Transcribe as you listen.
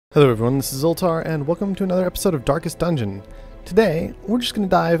Hello everyone, this is Zoltar, and welcome to another episode of Darkest Dungeon. Today, we're just going to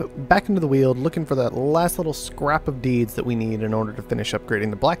dive back into the Weald, looking for that last little scrap of deeds that we need in order to finish upgrading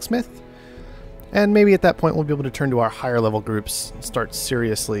the blacksmith. And maybe at that point we'll be able to turn to our higher level groups and start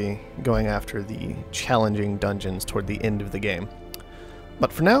seriously going after the challenging dungeons toward the end of the game.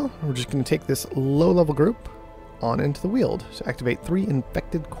 But for now, we're just going to take this low level group on into the Weald to activate 3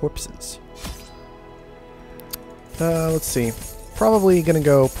 infected corpses. Let's see. Probably gonna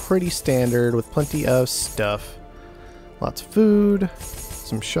go pretty standard with plenty of stuff. Lots of food,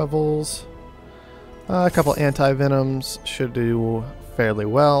 some shovels, a couple anti-venoms should do fairly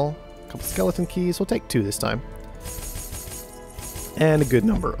well. A couple skeleton keys, we'll take 2 this time. And a good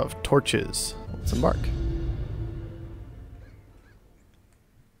number of torches. Let's embark.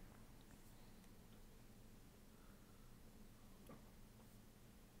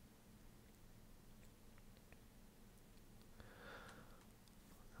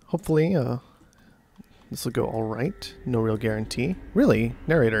 Hopefully, this will go alright. No real guarantee. Really?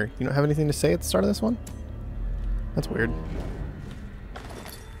 Narrator, you don't have anything to say at the start of this one? That's weird.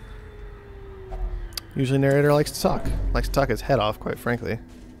 Usually narrator likes to talk. Likes to talk his head off, quite frankly.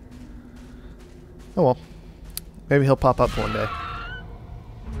 Oh well. Maybe he'll pop up one day.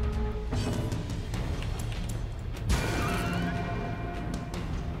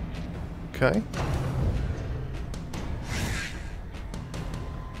 Okay.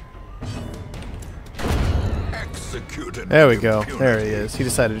 There we go. There he is. He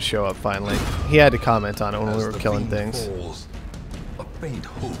decided to show up finally. He had to comment on it when we were killing things. A faint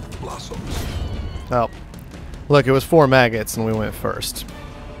hope blossoms. Oh. Look, it was 4 maggots and we went first.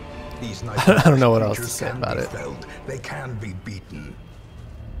 I don't know what else to say about it. They can be beaten.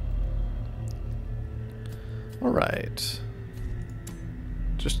 Alright.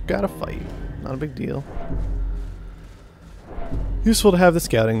 Just gotta fight. Not a big deal. Useful to have the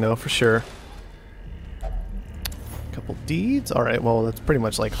scouting though, for sure. Couple deeds? Alright, well that's pretty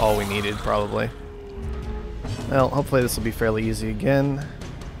much like all we needed probably. Well, hopefully this will be fairly easy again.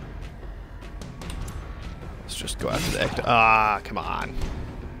 Let's just go after the ecto. Ah, come on.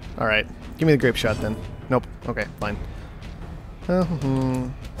 Alright, give me the grape shot then. Nope. Okay, fine.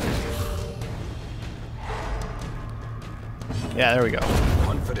 Yeah, there we go.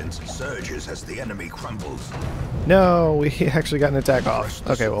 Confidence surges as the enemy crumbles. No, we actually got an attack off.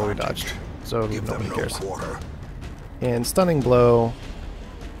 Okay, well we dodged. So nobody cares. And Stunning Blow,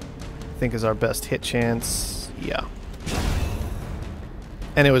 I think, is our best hit chance. Yeah.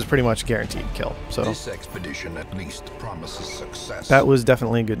 And it was pretty much guaranteed kill. So this expedition at least promises success. That was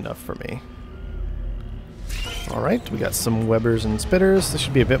definitely good enough for me. Alright, we got some Webbers and Spitters. This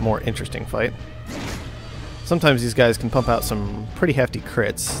should be a bit more interesting fight. Sometimes these guys can pump out some pretty hefty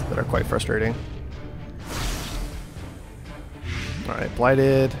crits that are quite frustrating. Alright,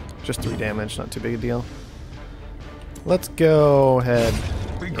 Blighted. Just 3 damage, not too big a deal. Let's go ahead.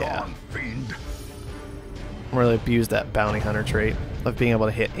 Yeah. Really abuse that bounty hunter trait of being able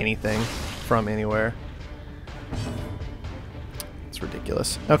to hit anything from anywhere. It's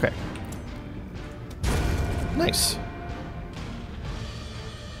ridiculous. Okay. Nice.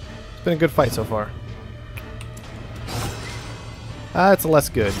 It's been a good fight so far. It's less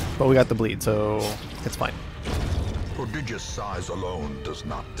good, but we got the bleed, so it's fine. Prodigious size alone does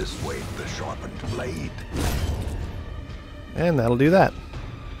not dissuade the sharpened blade. And that'll do that.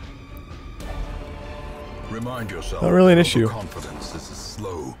 Remind yourself, not really an issue. Confidence is a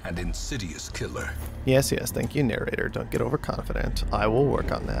slow and insidious killer. Yes, yes, thank you, narrator. Don't get overconfident. I will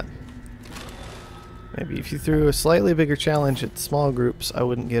work on that. Maybe if you threw a slightly bigger challenge at small groups, I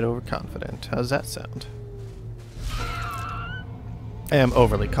wouldn't get overconfident. How's that sound? I am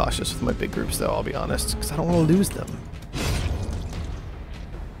overly cautious with my big groups, though, I'll be honest, because I don't want to lose them.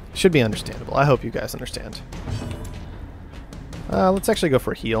 Should be understandable. I hope you guys understand. Let's actually go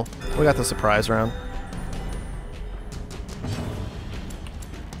for a heal. We got the surprise round.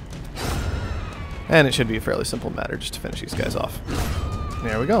 And it should be a fairly simple matter just to finish these guys off.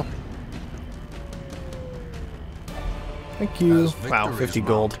 There we go. Thank you. Wow, 50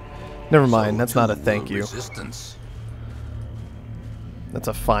 gold. Never mind, that's not a thank you. That's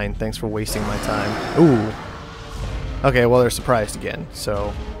a fine. Thanks for wasting my time. Ooh. Okay, well they're surprised again,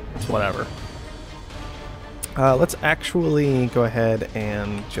 so it's whatever. Let's actually go ahead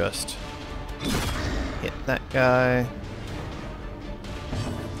and just hit that guy.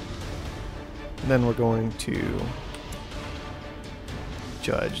 And then we're going to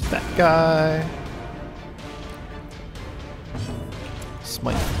judge that guy.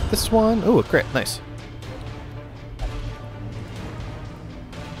 Smite this one. Ooh, a crit. Nice.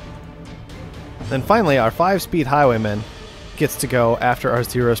 Then finally, our 5-speed highwaymen gets to go after our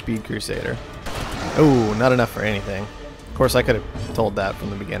 0-speed Crusader. Oh, not enough for anything. Of course, I could have told that from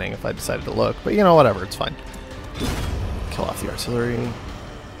the beginning if I decided to look, but you know, whatever, it's fine. Kill off the artillery.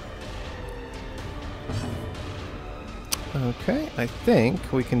 Okay, I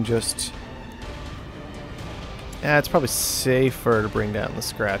think we can just... Yeah, it's probably safer to bring down the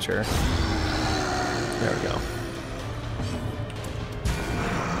Scratcher. There we go.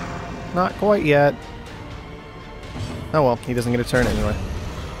 Not quite yet. Oh well, he doesn't get a turn anyway.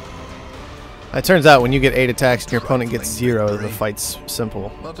 It turns out when you get 8 attacks and your opponent gets 0, the fight's simple.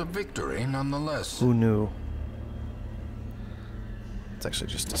 But a victory nonetheless. Who knew? Let's actually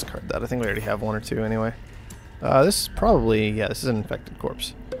just discard that. I think we already have 1 or 2 anyway. This is probably... Yeah, this is an infected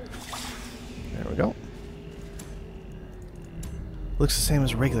corpse. There we go. Looks the same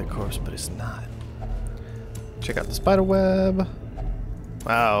as a regular corpse, but it's not. Check out the spider web.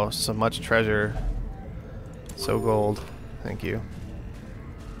 Wow, so much treasure. So gold. Thank you.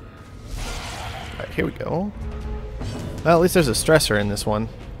 Alright, here we go. Well, at least there's a stressor in this one.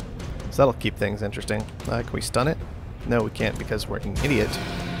 So that'll keep things interesting. Can we stun it? No, we can't because we're an idiot.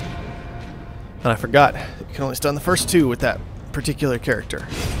 And I forgot that you can only stun the first 2 with that particular character.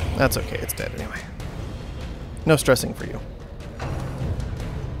 That's okay, it's dead anyway. No stressing for you.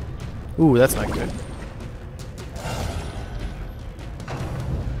 Ooh, that's not good.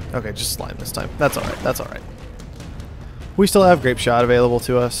 Okay, just slime this time. That's alright, that's alright. We still have Grape Shot available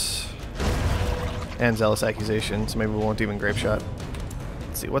to us. And Zealous Accusation, so maybe we won't even Grape Shot.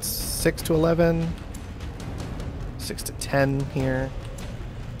 Let's see, what's 6 to 11? 6 to 10 here.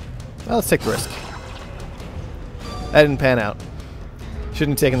 Well, let's take the risk. That didn't pan out.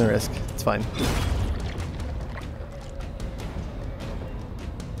 Shouldn't have taken the risk. It's fine.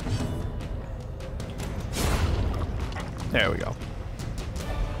 There we go.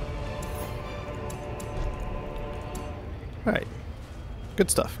 Alright. Good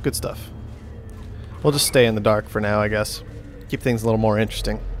stuff, good stuff. We'll just stay in the dark for now, I guess. Keep things a little more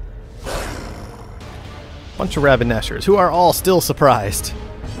interesting. Bunch of Rabid Nashers, who are all still surprised.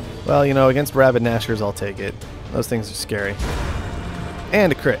 Well, you know, against Rabid Nashers, I'll take it. Those things are scary.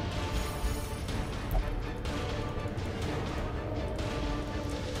 And a crit.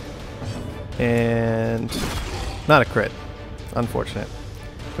 And... not a crit. Unfortunate.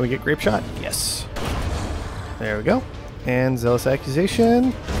 Can we get Grape Shot? Yes. There we go. And Zealous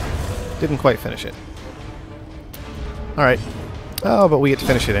Accusation. Didn't quite finish it. Alright. Oh, but we get to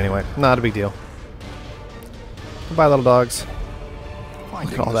finish it anyway. Not a big deal. Goodbye, little dogs.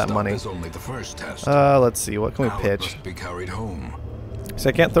 Look at all that money. Only the first test. Let's see. What can we pitch? Must be carried home. So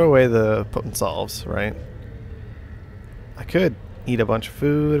I can't throw away the potent salves, right? I could eat a bunch of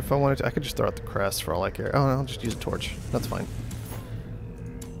food if I wanted to. I could just throw out the crest for all I care. Oh, no, I'll just use a torch. That's fine.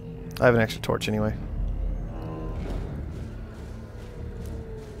 I have an extra torch anyway.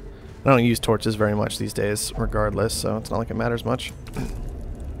 I don't use torches very much these days, regardless, so it's not like it matters much.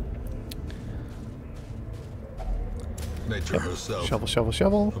 Nature herself, shovel, shovel,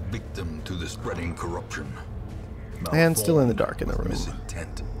 shovel. a victim to the spreading corruption. And still in the dark in the room.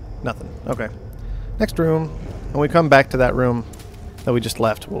 Misintent. Nothing. Okay. Next room. When we come back to that room that we just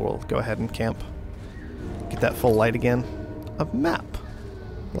left, we'll go ahead and camp. Get that full light again. A map.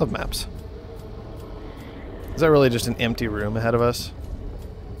 Love maps. Is that really just an empty room ahead of us?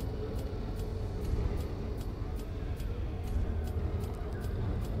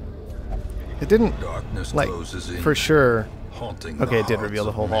 It didn't, like, for sure. Okay, it did reveal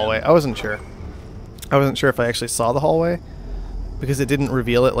the whole hallway. I wasn't sure. I wasn't sure if I actually saw the hallway, because it didn't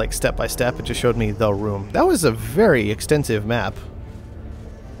reveal it, like, step by step. It just showed me the room. That was a very extensive map.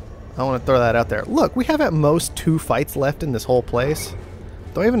 I want to throw that out there. Look, we have at most 2 fights left in this whole place.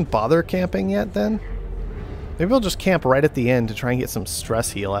 Do I even bother camping yet, then? Maybe I'll just camp right at the end to try and get some stress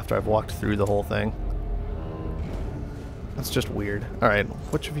heal after I've walked through the whole thing. That's just weird. Alright,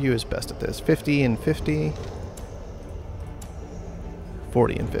 which of you is best at this? 50 and 50?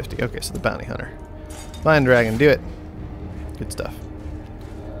 40 and 50. Okay, so the bounty hunter. Fine, dragon, do it. Good stuff.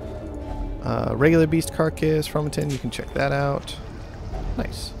 Regular beast carcass, Fromatin, you can check that out.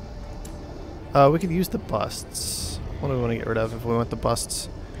 Nice. We could use the busts. What do we want to get rid of if we want the busts?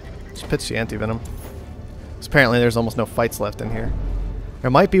 Just pitch the anti-venom. Because apparently there's almost no fights left in here.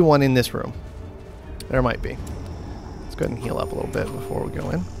 There might be one in this room. There might be. Let's go ahead and heal up a little bit before we go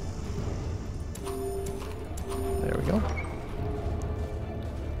in. There we go.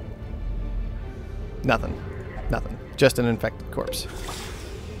 Nothing. Nothing. Just an infected corpse.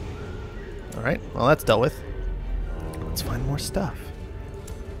 Alright, well that's dealt with. Let's find more stuff.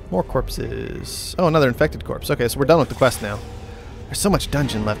 More corpses. Oh, another infected corpse. Okay, so we're done with the quest now. There's so much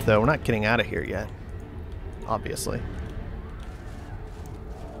dungeon left, though. We're not getting out of here yet. Obviously.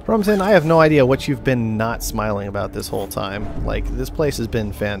 Rumton, I have no idea what you've been not smiling about this whole time. Like, this place has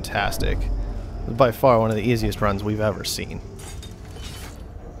been fantastic. It's by far one of the easiest runs we've ever seen.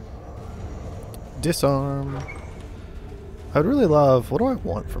 Disarm. I would really love... What do I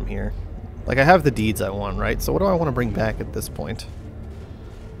want from here? Like, I have the deeds I want, right? So what do I want to bring back at this point?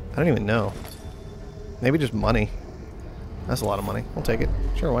 I don't even know. Maybe just money. That's a lot of money. I'll take it.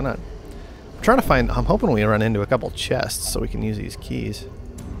 Sure, why not? I'm trying to find... I'm hoping we run into a couple chests so we can use these keys.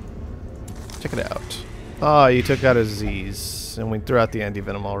 Check it out. Oh, you took out a Z's, and we threw out the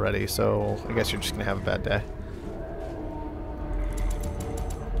anti-venom already, so I guess you're just going to have a bad day.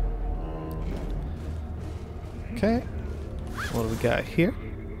 Okay. What do we got here?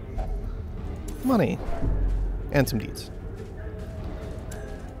 Money. And some deeds.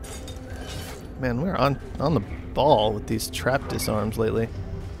 Man, we're on the ball with these trap disarms lately.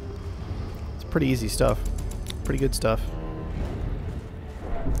 It's pretty easy stuff. Pretty good stuff.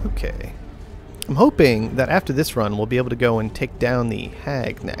 Okay. I'm hoping that after this run we'll be able to go and take down the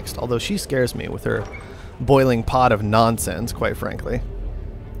hag next, although she scares me with her boiling pot of nonsense, quite frankly.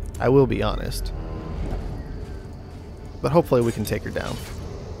 I will be honest. But hopefully we can take her down.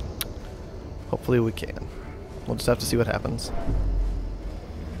 Hopefully we can. We'll just have to see what happens.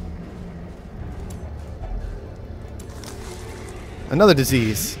 Another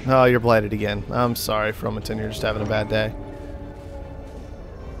disease. Oh, you're blighted again. I'm sorry, Fromenton, you're just having a bad day.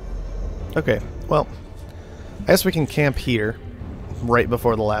 Okay, well, I guess we can camp here right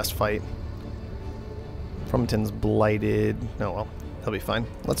before the last fight. Fromenton's blighted. Oh well, he'll be fine.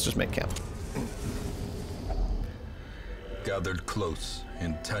 Let's just make camp. Gathered close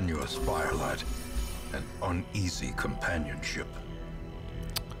in tenuous firelight, an uneasy companionship.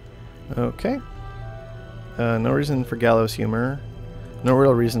 Okay. No reason for gallows humor. No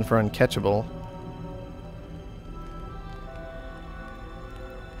real reason for uncatchable.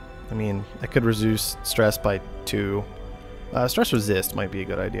 I mean, I could reduce stress by 2. Stress resist might be a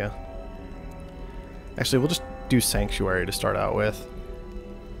good idea. Actually, we'll just do sanctuary to start out with.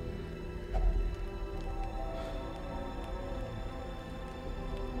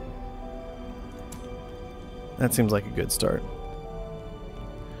 That seems like a good start.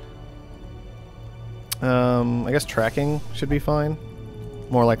 I guess tracking should be fine.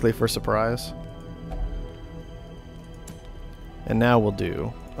 More likely for surprise. And now we'll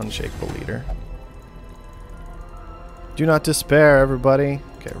do Unshakable Leader. Do not despair, everybody.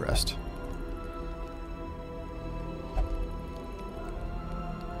 Okay, rest.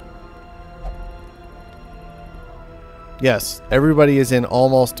 Yes, everybody is in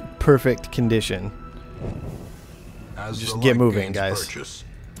almost perfect condition. As just get moving, guys. Purchase,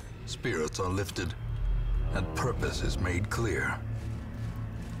 spirits are lifted, and purpose is made clear.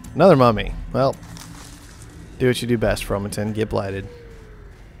 Another mummy. Well, do what you do best, Fromenton. Get blighted.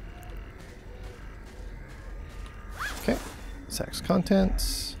 Okay. Sack's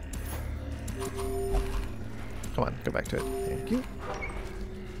contents. Come on, go back to it. Thank you.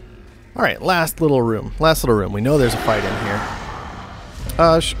 Alright, last little room. Last little room. We know there's a fight in here.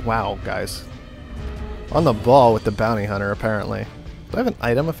 Wow, guys. On the ball with the bounty hunter, apparently. Do I have an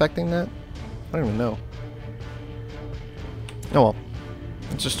item affecting that? I don't even know. Oh well.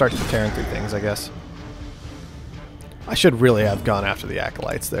 Let's just start tearing through things, I guess. I should really have gone after the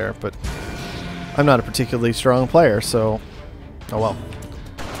acolytes there, but I'm not a particularly strong player, so... Oh well.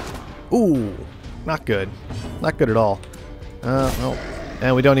 Ooh! Not good. Not good at all. Well,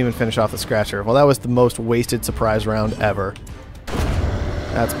 and we don't even finish off the scratcher. Well, that was the most wasted surprise round ever.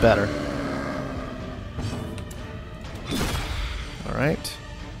 That's better. Alright.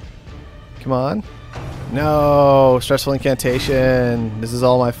 Come on. No! Stressful incantation! This is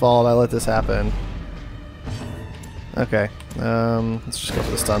all my fault. I let this happen. Okay. Let's just go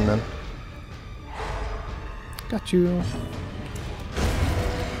for the stun then. Got you.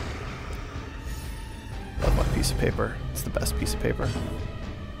 Love my piece of paper. It's the best piece of paper.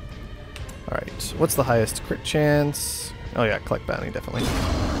 Alright. What's the highest crit chance? Oh yeah, collect bounty, definitely.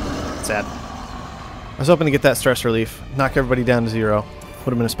 Sad. I was hoping to get that stress relief. Knock everybody down to 0.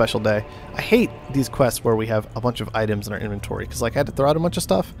 Would have been a special day. I hate these quests where we have a bunch of items in our inventory, because like I had to throw out a bunch of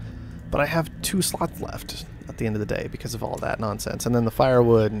stuff, but I have 2 slots left at the end of the day because of all that nonsense. And then the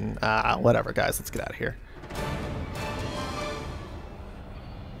firewood and whatever, guys. Let's get out of here.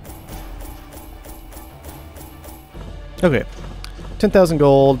 Okay. 10,000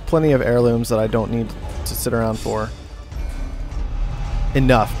 gold, plenty of heirlooms that I don't need to sit around for.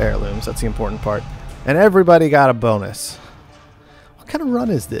 Enough heirlooms, that's the important part. And everybody got a bonus. What kind of run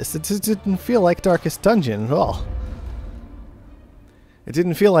is this? It didn't feel like Darkest Dungeon at all. It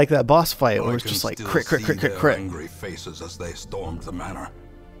didn't feel like that boss fight where it was just like crit, crit, crit, crit, crit. Angry faces as they stormed the manor.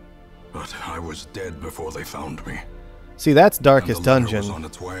 But I was dead before they found me. See, that's And Darkest the letter Dungeon. was on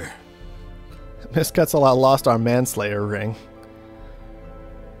its way. Miss Cutsalot lost our Manslayer ring.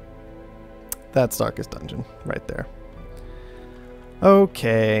 That's Darkest Dungeon, right there.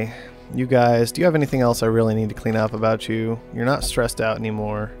 Okay, you guys, do you have anything else I really need to clean up about you? You're not stressed out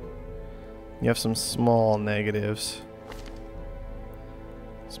anymore. You have some small negatives.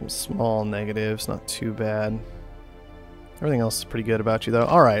 Some small negatives, not too bad. Everything else is pretty good about you, though.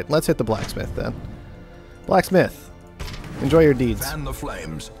 Alright, let's hit the blacksmith, then. Blacksmith, enjoy your deeds. Fan the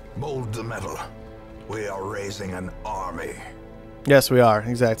flames, mold the metal. We are raising an army. Yes, we are.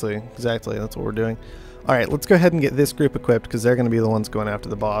 Exactly. Exactly. That's what we're doing. Alright, let's go ahead and get this group equipped, because they're going to be the ones going after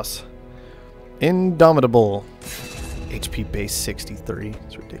the boss. Indomitable. HP base 63.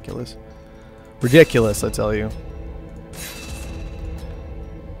 It's ridiculous. Ridiculous, I tell you.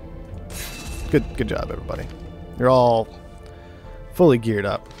 Good job, everybody. You're all fully geared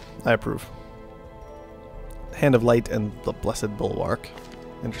up. I approve. Hand of Light and the Blessed Bulwark.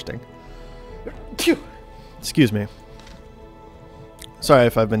 Interesting. Excuse me. Sorry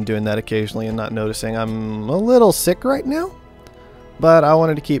if I've been doing that occasionally and not noticing. I'm a little sick right now, but I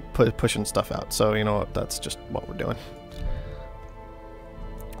wanted to keep pushing stuff out. So, you know what? That's just what we're doing.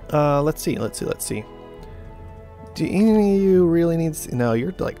 Let's see. Do any of you really need... No,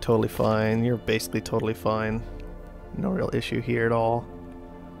 you're like totally fine. You're basically totally fine. No real issue here at all.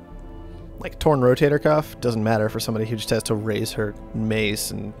 Like torn rotator cuff doesn't matter for somebody who just has to raise her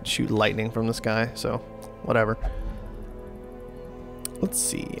mace and shoot lightning from the sky. So, whatever. Let's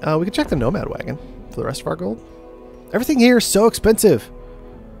see. We can check the Nomad Wagon for the rest of our gold. Everything here is so expensive,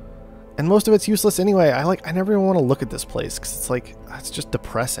 and most of it's useless anyway. I never even want to look at this place because it's like it's just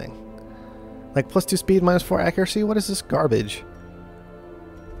depressing. Like +2 speed, -4 accuracy. What is this garbage?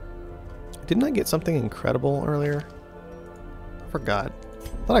 Didn't I get something incredible earlier? I forgot.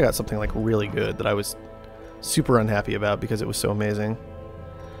 I thought I got something like really good that I was super unhappy about because it was so amazing.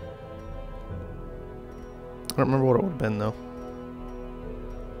 I don't remember what it would have been though.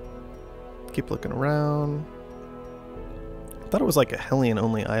 Keep looking around. I thought it was like a Hellion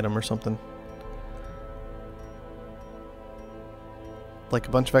only item or something. Like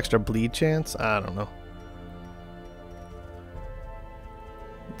a bunch of extra bleed chance? I don't know.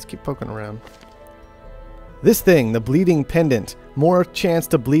 Let's keep poking around. This thing, the Bleeding Pendant. More chance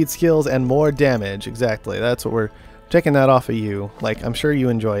to bleed skills and more damage. Exactly. That's what we're taking that off of you. Like, I'm sure you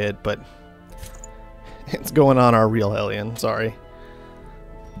enjoy it, but it's going on our real Hellion. Sorry.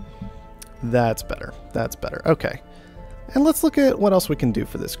 That's better. That's better. Okay. And let's look at what else we can do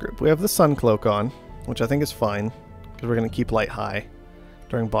for this group. We have the Sun Cloak on, which I think is fine, because we're going to keep light high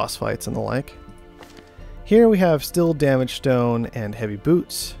during boss fights and the like. Here we have Still Damage Stone and Heavy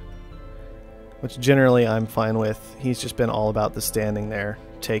Boots, which generally I'm fine with. He's just been all about the standing there,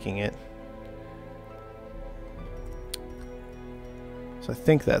 taking it. So I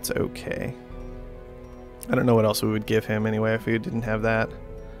think that's okay. I don't know what else we would give him anyway if we didn't have that.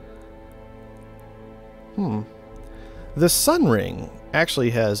 The Sun Ring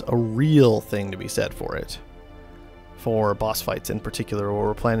actually has a real thing to be said for it. For boss fights in particular, where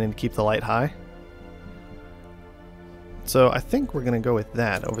we're planning to keep the light high. So I think we're going to go with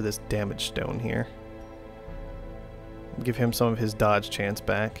that over this Damage Stone here. Give him some of his dodge chance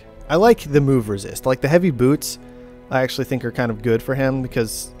back. I like the move resist. Like the Heavy Boots, I actually think are kind of good for him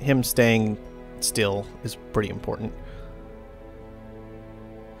because him staying still is pretty important.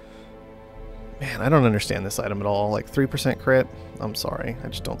 Man, I don't understand this item at all. Like 3% crit? I'm sorry, I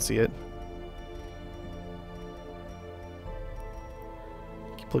just don't see it.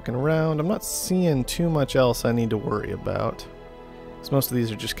 Keep looking around. I'm not seeing too much else I need to worry about. Because most of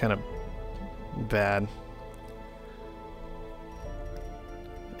these are just kind of bad.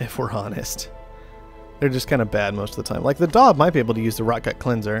 If we're honest. They're just kind of bad most of the time. Like the Daub might be able to use the Rotgut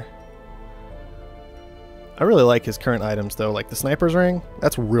Cleanser. I really like his current items though. Like the Sniper's Ring,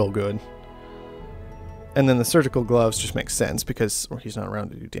 that's real good. And then the Surgical Gloves just makes sense because he's not around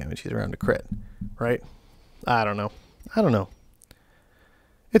to do damage, he's around to crit, right? I don't know. I don't know.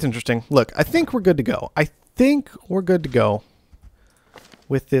 It's interesting. Look, I think we're good to go. I think we're good to go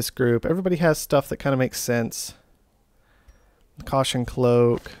with this group. Everybody has stuff that kind of makes sense. The Caution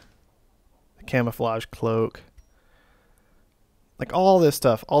Cloak, the Camouflage Cloak. Like all this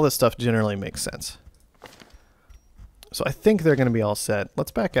stuff generally makes sense. So I think they're going to be all set.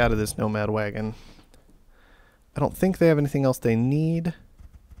 Let's back out of this Nomad Wagon. I don't think they have anything else they need.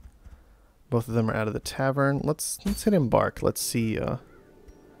 Both of them are out of the tavern. Let's hit Embark. Let's see. I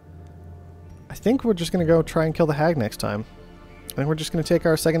think we're just going to go try and kill the Hag next time. I think we're just going to take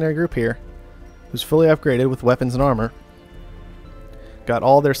our secondary group here, who's fully upgraded with weapons and armor. got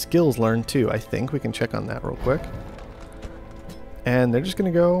all their skills learned too, I think. We can check on that real quick. And they're just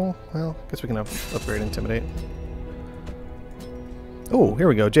going to go... Well, I guess we can upgrade Intimidate. Oh, here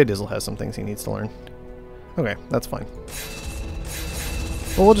we go. J Dizzle has some things he needs to learn. Okay, that's fine.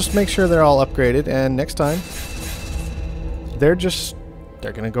 Well, we'll just make sure they're all upgraded, and next time, they're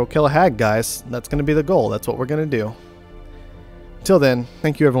going to go kill a hag, guys. That's going to be the goal. That's what we're going to do. Till then,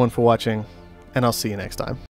 thank you everyone for watching, and I'll see you next time.